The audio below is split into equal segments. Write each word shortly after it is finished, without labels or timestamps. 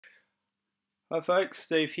Hi folks,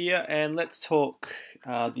 Steve here, and let's talk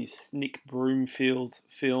this Nick Broomfield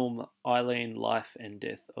film, Aileen, Life and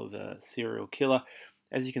Death of a Serial Killer.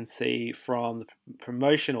 As you can see from the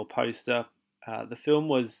promotional poster, the film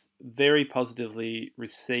was very positively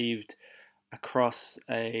received across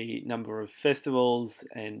a number of festivals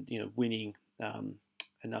and winning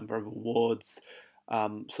a number of awards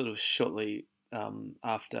sort of shortly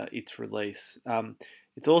after its release.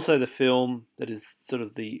 It's also the film that is sort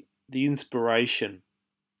of the inspiration,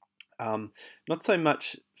 not so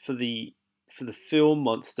much for the film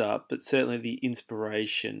monster, but certainly the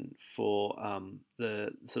inspiration for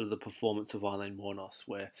the sort of the performance of Eileen Wuornos,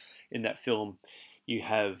 where in that film you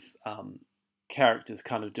have characters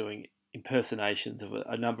kind of doing impersonations of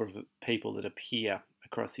a number of people that appear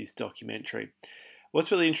across this documentary.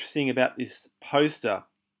 What's really interesting about this poster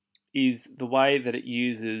is the way that it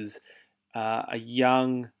uses a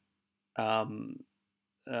young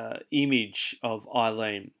image of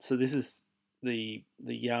Aileen. So this is the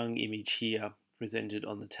young image here presented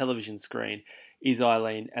on the television screen is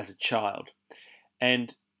Aileen as a child.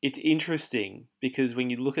 And it's interesting because when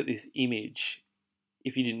you look at this image,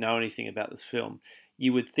 if you didn't know anything about this film,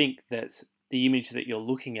 you would think that the image that you're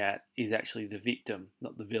looking at is actually the victim,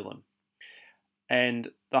 not the villain.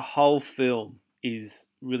 And the whole film is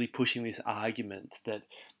really pushing this argument that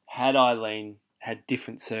had Aileen had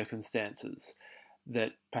different circumstances,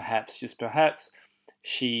 that perhaps, just perhaps,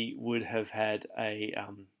 she would have had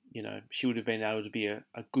she would have been able to be a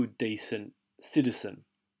good, decent citizen.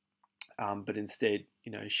 But instead,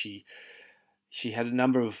 she had a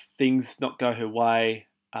number of things not go her way.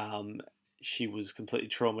 She was completely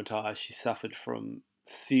traumatized. She suffered from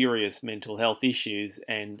serious mental health issues,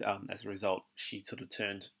 and as a result, she sort of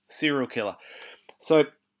turned serial killer. So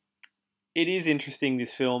it is interesting,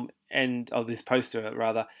 this film, this poster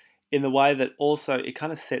rather, in the way that also it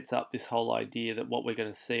kind of sets up this whole idea that what we're going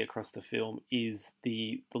to see across the film is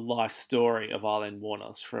the life story of Aileen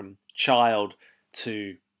Wuornos from child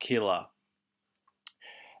to killer.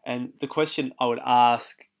 And the question I would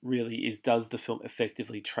ask really is, does the film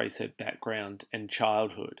effectively trace her background and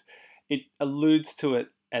childhood? It alludes to it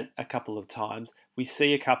at a couple of times. We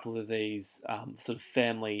see a couple of these sort of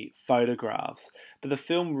family photographs, but the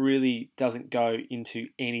film really doesn't go into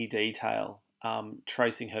any detail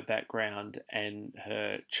tracing her background and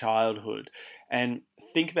her childhood. And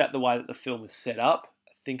think about the way that the film is set up.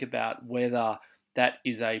 Think about whether that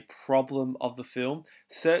is a problem of the film.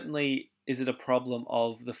 Certainly, is it a problem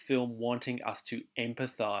of the film wanting us to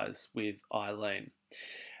empathise with Aileen?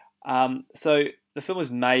 So the film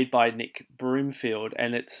was made by Nick Broomfield,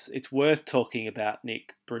 and it's worth talking about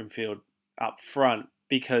Nick Broomfield up front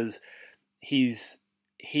because he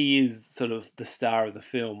is sort of the star of the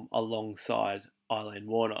film alongside Aileen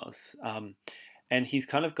Wuornos, and he's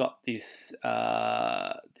kind of got this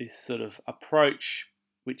this sort of approach,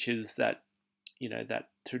 which is that that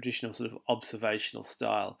traditional sort of observational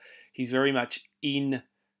style. He's very much in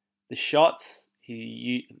the shots.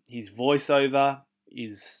 His voiceover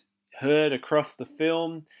is heard across the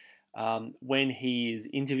film. When he is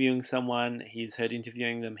interviewing someone, he is heard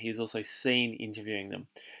interviewing them. He is also seen interviewing them.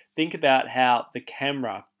 Think about how the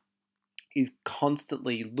camera is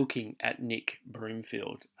constantly looking at Nick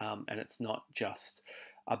Broomfield, and it's not just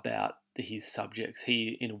about his subjects.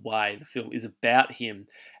 In a way, the film is about him.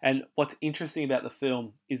 And what's interesting about the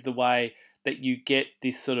film is the way that you get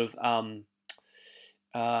this sort of,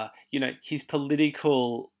 his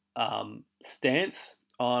political stance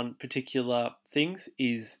on particular things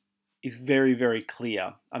is very, very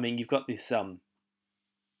clear. I mean, you've got this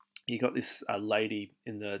lady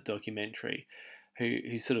in the documentary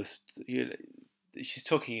who sort of she's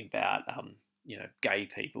talking about gay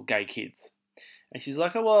people, gay kids, and she's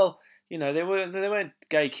like, oh well, there weren't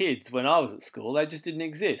gay kids when I was at school. They just didn't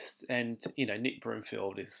exist. And Nick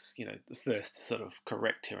Broomfield is the first to sort of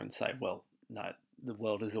correct her and say, well, no, the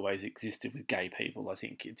world has always existed with gay people. I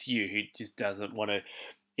think it's you who just doesn't want to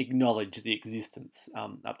acknowledge the existence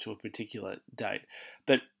up to a particular date.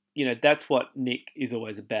 But that's what Nick is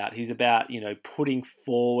always about. He's about putting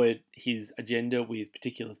forward his agenda with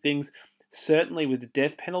particular things. Certainly with the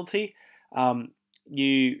death penalty,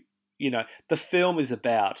 the film is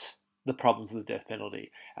about the problems of the death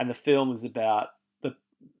penalty, and the film is about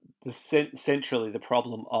centrally the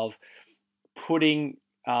problem of putting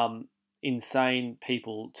insane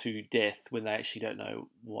people to death when they actually don't know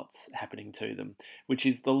what's happening to them. Which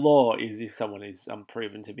is, the law is, if someone is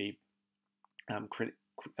proven to be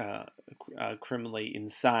criminally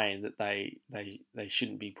insane, that they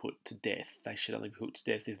shouldn't be put to death. They should only be put to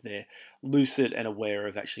death if they're lucid and aware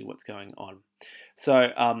of actually what's going on. So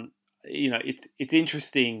it's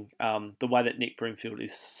interesting the way that Nick Broomfield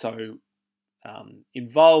is so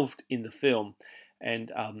involved in the film,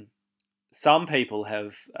 and some people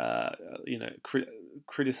have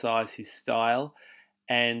criticized his style,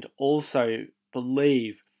 and also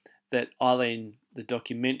believe that Aileen, the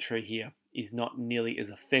documentary here, is not nearly as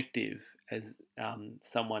effective as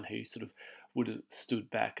someone who sort of would have stood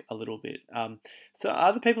back a little bit. So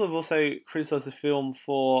other people have also criticised the film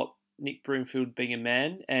for Nick Broomfield being a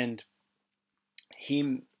man and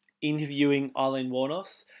him interviewing Aileen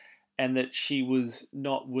Wuornos, and that she was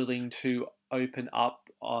not willing to open up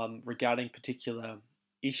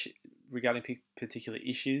issue, regarding particular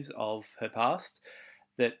issues of her past.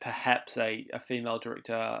 That perhaps a female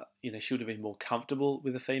director, she would have been more comfortable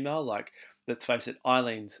with a female. Like, let's face it,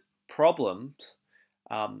 Eileen's problems.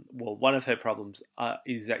 One of her problems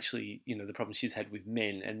is actually, the problem she's had with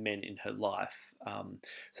men and men in her life.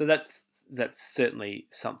 So that's certainly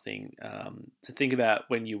something to think about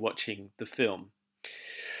when you're watching the film.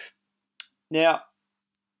 Now,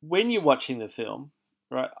 when you're watching the film,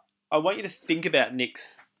 right, I want you to think about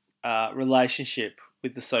Nick's relationship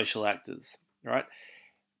with the social actors, right?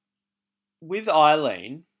 With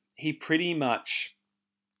Aileen, he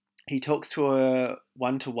talks to her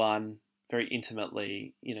one-to-one very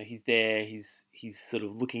intimately. He's there, he's sort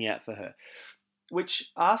of looking out for her,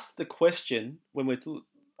 which asks the question, when we're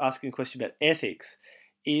asking a question about ethics,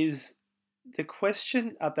 is the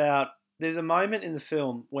question about, there's a moment in the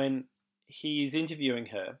film when he's interviewing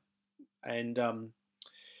her, and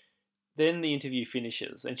then the interview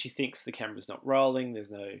finishes and she thinks the camera's not rolling, there's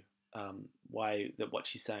no way that what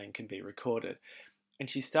she's saying can be recorded. And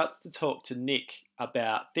she starts to talk to Nick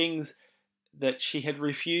about things that she had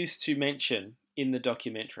refused to mention in the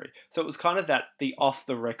documentary. So it was kind of the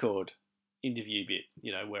off-the-record interview bit,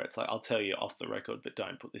 where it's like, I'll tell you off the record, but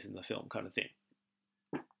don't put this in the film kind of thing.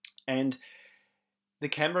 And the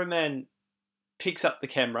cameraman picks up the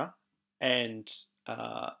camera and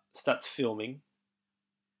starts filming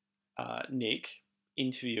Nick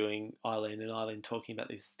interviewing Aileen, and Aileen talking about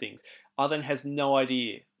these things. Aileen has no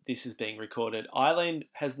idea this is being recorded. Aileen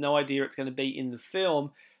has no idea it's going to be in the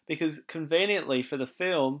film, because conveniently for the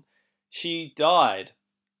film, she died.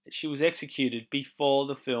 She was executed before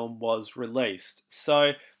the film was released.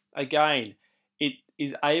 So again, it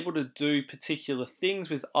is able to do particular things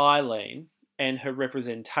with Aileen and her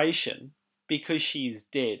representation because she is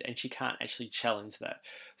dead and she can't actually challenge that.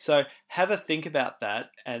 So have a think about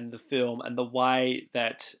that and the film and the way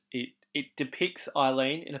that it depicts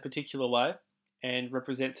Aileen in a particular way and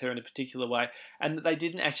represents her in a particular way, and that they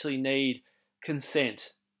didn't actually need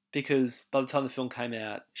consent, because by the time the film came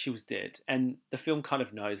out, she was dead. And the film kind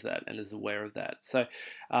of knows that and is aware of that. So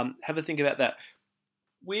have a think about that.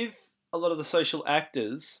 With a lot of the social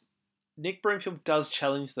actors, Nick Broomfield does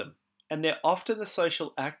challenge them. And they're often the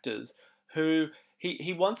social actors who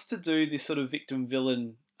he wants to do this sort of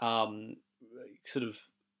victim-villain sort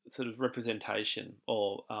of representation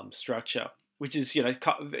or structure, which is,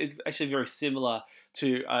 is actually very similar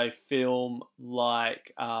to a film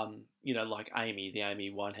like like Amy, the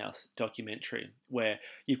Amy Winehouse documentary, where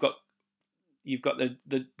you've got the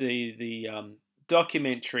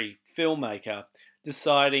documentary filmmaker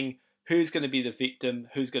deciding who's going to be the victim,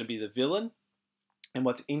 who's going to be the villain. And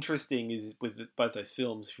what's interesting is with both those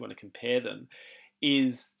films, if you want to compare them,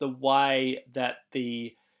 is the way that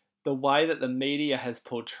the media has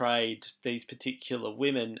portrayed these particular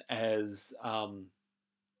women as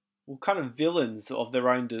kind of villains of their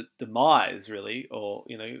own demise, really, or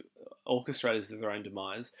orchestrators of their own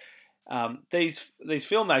demise. These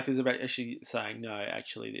filmmakers are actually saying, no,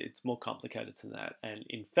 actually, it's more complicated than that. And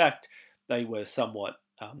in fact, they were somewhat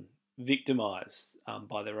victimized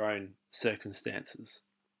by their own circumstances.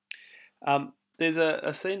 There's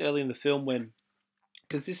a scene early in the film when,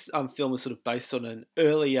 because this film is sort of based on an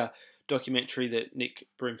earlier documentary that Nick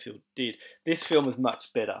Broomfield did. This film is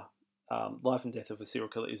much better. Life and Death of a Serial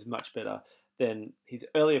Killer is much better than his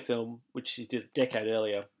earlier film, which he did a decade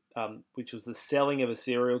earlier, which was The Selling of a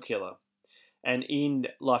Serial Killer. And in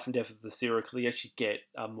Life and Death of the Serial Killer, you actually get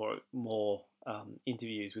more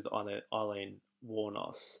interviews with Aileen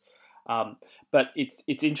Wuornos. But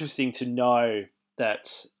it's interesting to know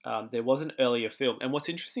that there was an earlier film. And what's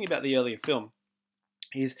interesting about the earlier film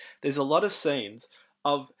is there's a lot of scenes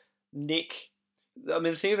of Nick. I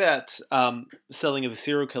mean, the thing about Selling of a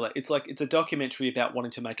Serial Killer, it's like it's a documentary about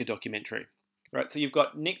wanting to make a documentary, right? So you've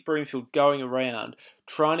got Nick Broomfield going around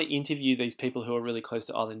trying to interview these people who are really close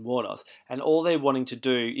to Aileen Wuornos, and all they're wanting to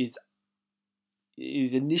do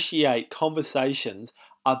is initiate conversations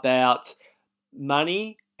about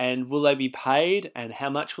money and will they be paid, and how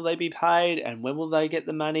much will they be paid, and when will they get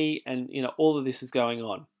the money, and all of this is going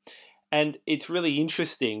on. And it's really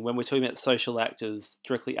interesting when we're talking about social actors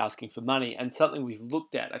directly asking for money, and something we've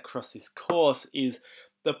looked at across this course is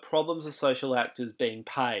the problems of social actors being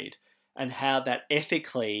paid and how that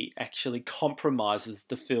ethically actually compromises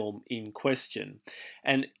the film in question.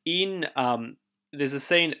 And there's a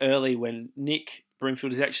scene early when Nick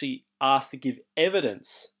Broomfield is actually asked to give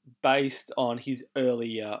evidence based on his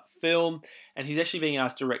earlier film, and he's actually being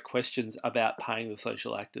asked direct questions about paying the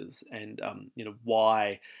social actors and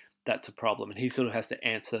why that's a problem, and he sort of has to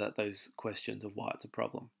answer those questions of why it's a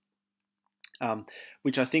problem,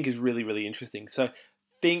 which I think is really, really interesting. So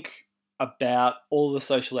think about all the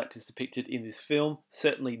social actors depicted in this film.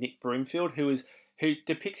 Certainly Nick Broomfield, who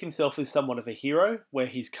depicts himself as somewhat of a hero, where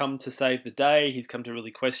he's come to save the day. He's come to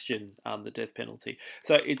really question the death penalty.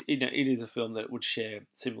 So it is a film that would share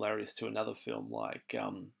similarities to another film, like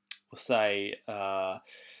we'll say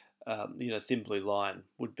Thin Blue Line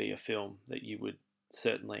would be a film that you would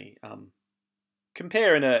certainly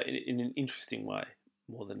compare in an interesting way,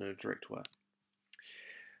 more than in a direct way.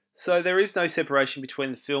 So there is no separation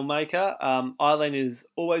between the filmmaker. Aileen is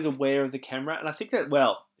always aware of the camera, and I think that,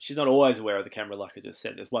 well, she's not always aware of the camera, like I just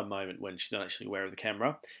said. There's one moment when she's not actually aware of the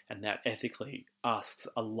camera, and that ethically asks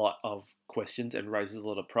a lot of questions and raises a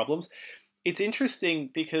lot of problems. It's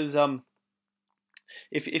interesting because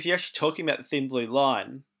if you're actually talking about the Thin Blue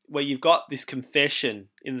Line, where you've got this confession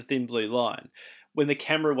in the Thin Blue Line, when the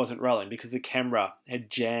camera wasn't rolling because the camera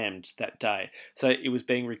had jammed that day. So it was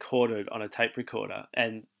being recorded on a tape recorder,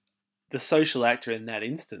 and the social actor in that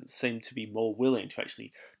instance seemed to be more willing to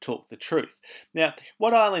actually talk the truth. Now,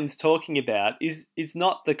 what Eileen's talking about is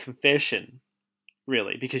not the confession,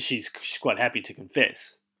 really, because she's quite happy to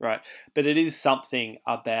confess, right? But it is something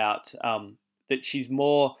about that she's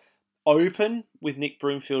more open with Nick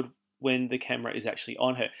Broomfield when the camera is actually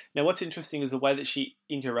on her. Now, what's interesting is the way that she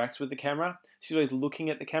interacts with the camera. She's always looking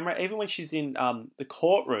at the camera. Even when she's in the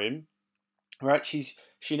courtroom, right,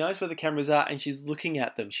 she knows where the cameras are and she's looking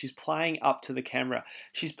at them. She's playing up to the camera.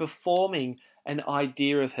 She's performing an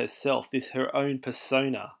idea of herself, her own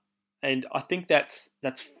persona. And I think that's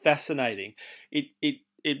fascinating.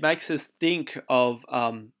 It makes us think of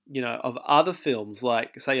of other films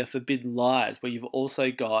like, say, A Forbidden Lies, where you've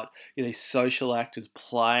also got these social actors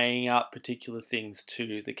playing up particular things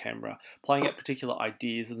to the camera, playing up particular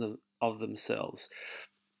ideas of themselves.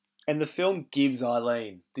 And the film gives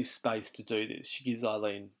Aileen this space to do this. She gives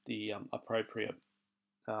Aileen the appropriate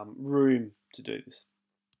room to do this.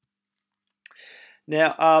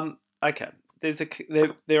 Now, okay,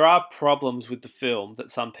 there are problems with the film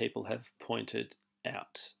that some people have pointed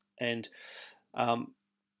out, and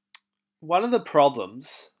one of the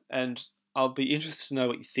problems, and I'll be interested to know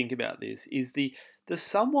what you think about this, is the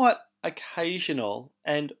somewhat occasional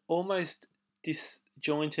and almost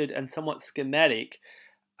disjointed and somewhat schematic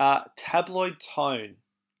tabloid tone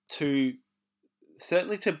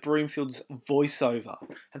certainly to Broomfield's voiceover.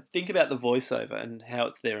 And think about the voiceover and how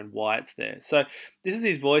it's there and why it's there. So this is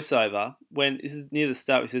his voiceover when this is near the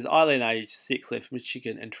start. He says, Aileen, age 6, left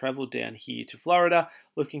Michigan and travelled down here to Florida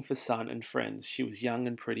looking for sun and friends. She was young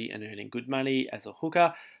and pretty and earning good money as a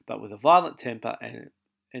hooker, but with a violent temper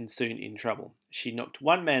and soon in trouble. She knocked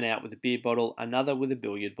one man out with a beer bottle, another with a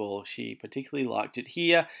billiard ball. She particularly liked it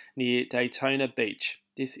here near Daytona Beach.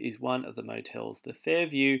 This is one of the motels, the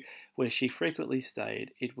Fairview, where she frequently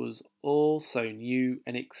stayed. It was all so new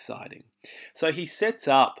and exciting. So he sets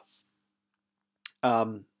up,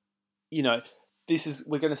 we're going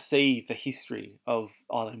to see the history of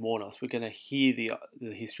Aileen Wuornos. We're going to hear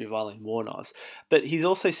the history of Aileen Wuornos. But he's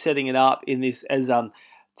also setting it up in this, as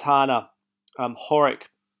Tana Horick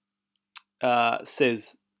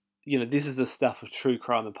says, this is the stuff of true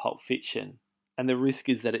crime and pulp fiction. And the risk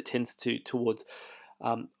is that it tends towards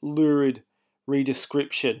lurid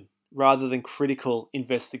redescription rather than critical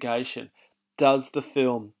investigation. Does the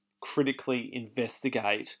film critically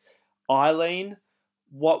investigate Aileen,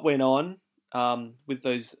 what went on with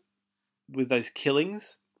those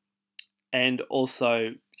killings, and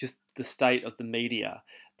also just the state of the media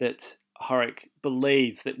that Horick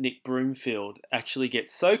believes that Nick Broomfield actually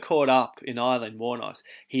gets so caught up in Aileen Wuornos,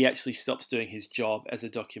 he actually stops doing his job as a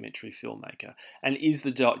documentary filmmaker. And is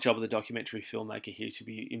the job of the documentary filmmaker here to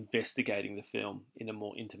be investigating the film in a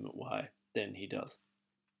more intimate way than he does?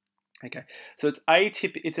 Okay, so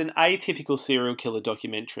it's an atypical serial killer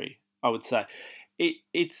documentary, I would say.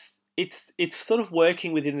 It's sort of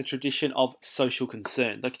working within the tradition of social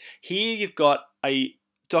concern. Like, here you've got a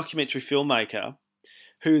documentary filmmaker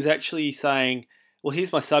who's actually saying, well,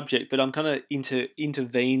 here's my subject, but I'm going to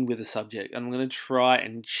intervene with the subject. I'm going to try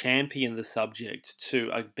and champion the subject to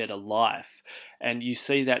a better life. And you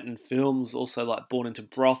see that in films also like Born into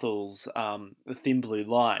Brothels, The Thin Blue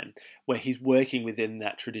Line, where he's working within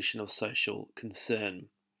that tradition of social concern.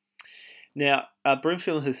 Now,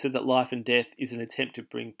 Broomfield has said that Life and Death is an attempt to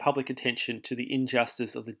bring public attention to the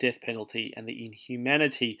injustice of the death penalty and the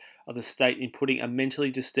inhumanity of the state in putting a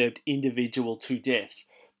mentally disturbed individual to death.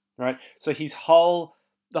 Right? So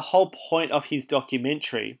the whole point of his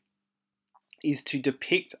documentary is to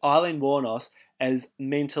depict Aileen Wuornos as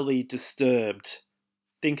mentally disturbed.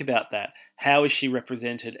 Think about that. How is she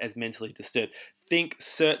represented as mentally disturbed? Think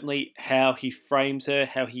certainly how he frames her,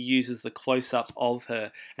 how he uses the close-up of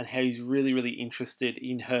her, and how he's really, really interested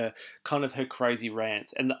in her, kind of her crazy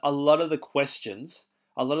rants. And a lot of the questions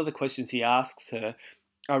he asks her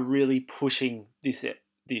are really pushing this.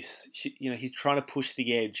 He's trying to push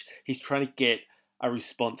the edge. He's trying to get a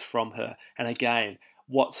response from her. And again,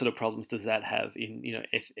 what sort of problems does that have in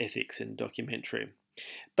ethics and documentary?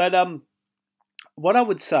 But what I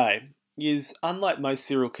would say is, unlike most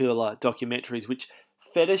serial killer documentaries, which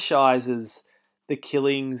fetishizes the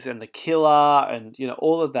killings and the killer and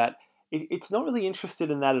all of that, it's not really interested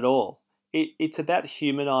in that at all. It's about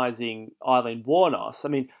humanizing Aileen Wuornos. I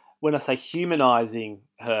mean, when I say humanizing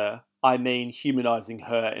her, I mean humanizing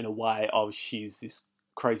her in a way of she's this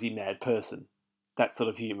crazy mad person. That sort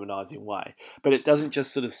of humanizing way. But it doesn't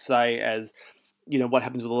just sort of say, as what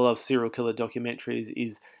happens with a lot of serial killer documentaries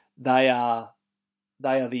is they are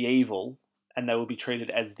the evil and they will be treated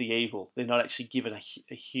as the evil. They're not actually given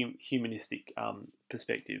a humanistic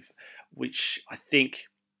perspective, which I think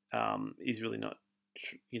is really not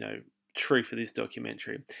true for this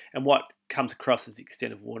documentary. And what comes across is the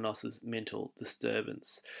extent of Wuornos's mental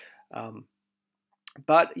disturbance.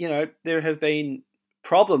 But there have been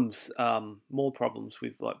problems, more problems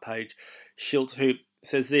with like Paige Schultz, who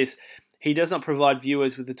says this: he does not provide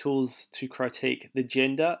viewers with the tools to critique the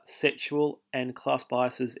gender, sexual, and class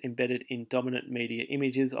biases embedded in dominant media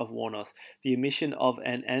images of Wuornos. The omission of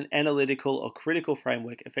an analytical or critical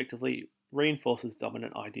framework effectively reinforces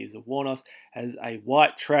dominant ideas of Wuornos as a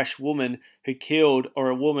white trash woman who killed, or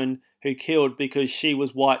a woman who killed because she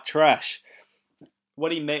was white trash.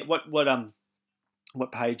 What he meant,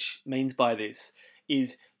 what Paige means by this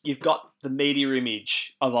is, you've got the media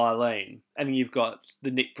image of Aileen, and you've got the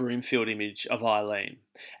Nick Broomfield image of Aileen,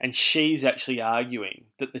 and she's actually arguing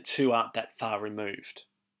that the two aren't that far removed.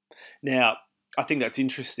 Now, I think that's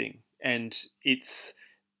interesting, and it's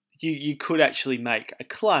you could actually make a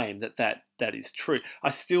claim that is true.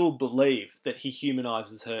 I still believe that he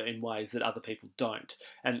humanises her in ways that other people don't,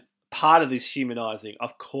 and part of this humanising,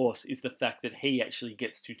 of course, is the fact that he actually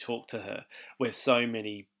gets to talk to her, where so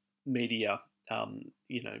many media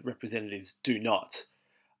representatives do not.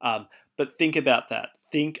 But think about that.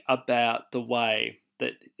 Think about the way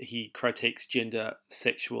that he critiques gender,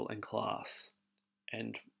 sexual, and class,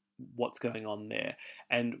 and what's going on there,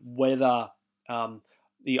 and whether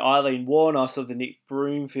the Aileen Wuornos of the Nick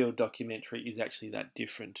Broomfield documentary is actually that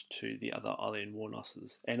different to the other Aileen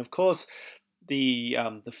Wuornoses. And of course, the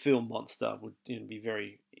film Monster would be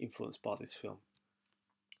very influenced by this film.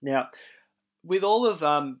 Now, with all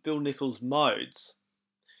of Bill Nichols' modes,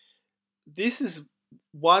 this is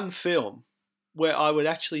one film where I would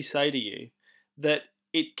actually say to you that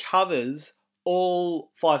it covers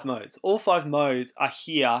all 5 modes. All 5 modes are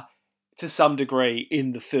here to some degree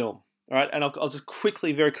in the film. All right, and I'll just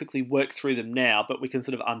very quickly work through them now, but we can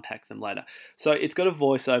sort of unpack them later. So it's got a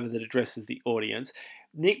voiceover that addresses the audience.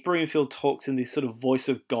 Nick Broomfield talks in this sort of voice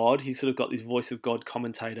of God. He's sort of got this voice of God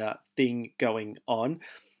commentator thing going on.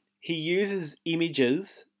 He uses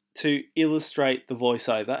images to illustrate the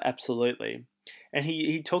voiceover, absolutely. And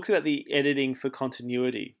he talks about the editing for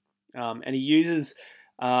continuity. And he uses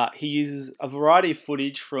a variety of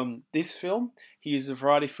footage from this film. He uses a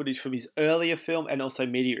variety of footage from his earlier film, and also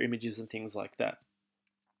media images and things like that.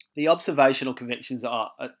 The observational conventions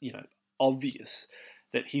are, obvious,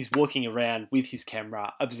 that he's walking around with his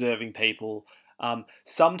camera, observing people.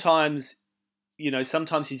 Sometimes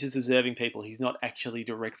he's just observing people. He's not actually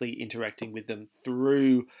directly interacting with them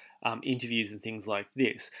through interviews and things like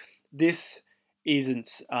this. This isn't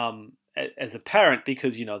as apparent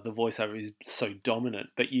because, the voiceover is so dominant,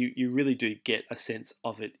 but you really do get a sense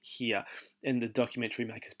of it here. And the documentary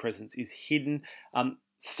maker's presence is hidden.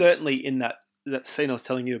 Certainly in that scene I was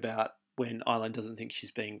telling you about, when Aileen doesn't think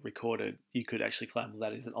she's being recorded, you could actually claim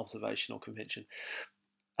that is an observational convention.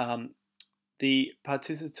 The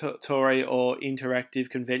participatory or interactive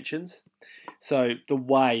conventions, so the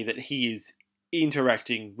way that he is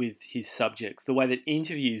interacting with his subjects, the way that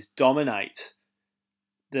interviews dominate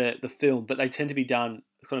the film, but they tend to be done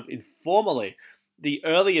kind of informally. The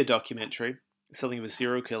earlier documentary, Something of a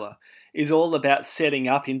Serial Killer, is all about setting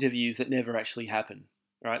up interviews that never actually happen,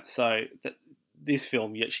 right? So that this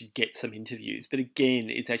film, you actually get some interviews, but again,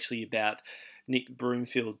 it's actually about Nick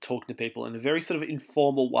Broomfield talking to people in a very sort of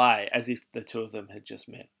informal way, as if the two of them had just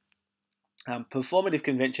met. Performative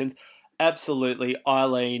conventions, absolutely.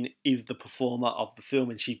 Eileen is the performer of the film,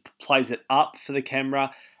 and she plays it up for the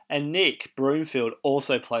camera. And Nick Broomfield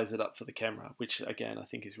also plays it up for the camera, which again I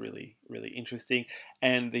think is really, really interesting.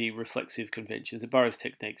 And the reflexive conventions, it borrows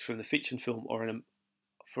techniques from the fiction film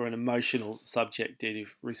for an emotional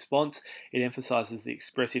subjective response. It emphasizes the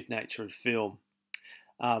expressive nature of film.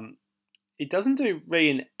 It doesn't do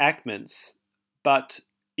reenactments, but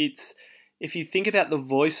it's, if you think about the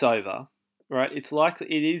voiceover, right, it's like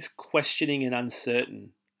it is questioning and uncertain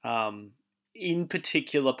in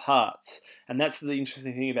particular parts. And that's the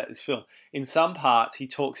interesting thing about this film. In some parts, he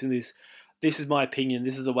talks in this is my opinion,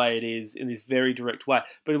 this is the way it is, in this very direct way.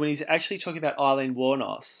 But when he's actually talking about Aileen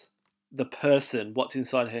Wuornos, the person, what's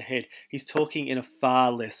inside her head, he's talking in a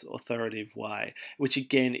far less authoritative way, which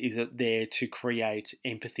again is there to create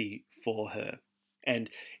empathy for her. And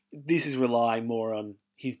this is relying more on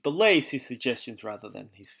his beliefs, his suggestions, rather than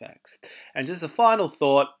his facts. And just a final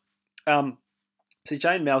thought, so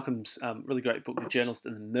Jane Malcolm's really great book, The Journalist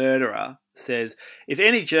and the Murderer, says, if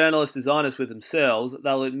any journalist is honest with themselves,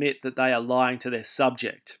 they'll admit that they are lying to their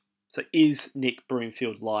subject. So is Nick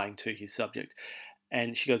Broomfield lying to his subject?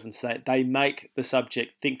 And she goes on to say, they make the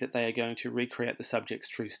subject think that they are going to recreate the subject's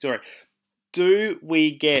true story. Do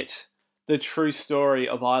we get the true story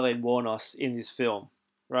of Aileen Wuornos in this film,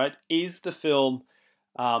 right? Is the film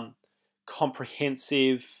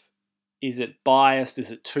comprehensive? Is it biased? Is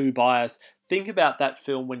it too biased? Think about that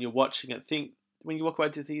film when you're watching it. Think when you walk away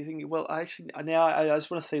to think, well, I just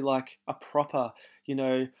want to see like a proper,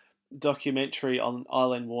 documentary on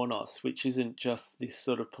Aileen Wuornos, which isn't just this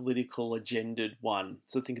sort of political agendaed one.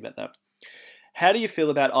 So think about that. How do you feel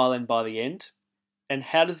about Aileen by the end? And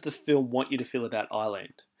how does the film want you to feel about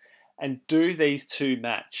Aileen? And do these two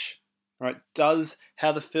match? Right? Does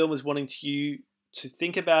how the film is wanting you to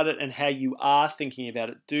think about it and how you are thinking about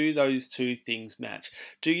it, do those two things match?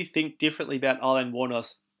 Do you think differently about Aileen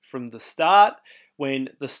Wuornos from the start, when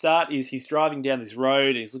the start is he's driving down this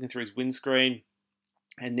road and he's looking through his windscreen,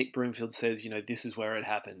 and Nick Broomfield says, this is where it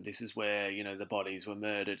happened. This is where, the bodies were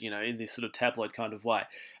murdered, in this sort of tabloid kind of way.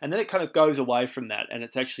 And then it kind of goes away from that, and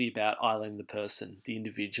it's actually about Aileen, the person, the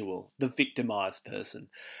individual, the victimized person.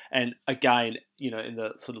 And again, in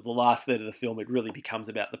the sort of the last third of the film, it really becomes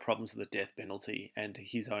about the problems of the death penalty and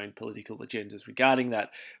his own political agendas regarding that,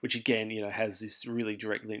 which again, has this really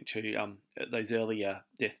direct link to those earlier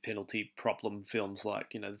death penalty problem films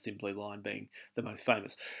like, The Thin Blue Line being the most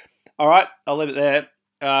famous. All right, I'll leave it there.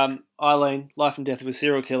 Aileen, Life and Death of a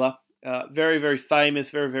Serial Killer. Very, very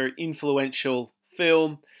famous, very, very influential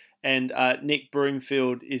film. And Nick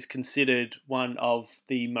Broomfield is considered one of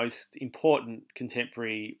the most important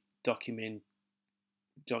contemporary documentary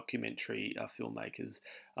filmmakers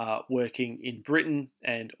working in Britain.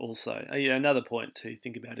 And also, another point to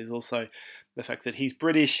think about is also the fact that he's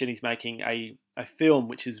British and he's making a film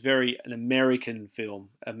which is very an American film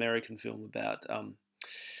about...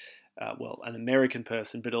 an American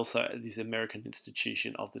person, but also this American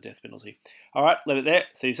institution of the death penalty. All right, leave it there.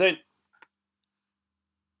 See you soon.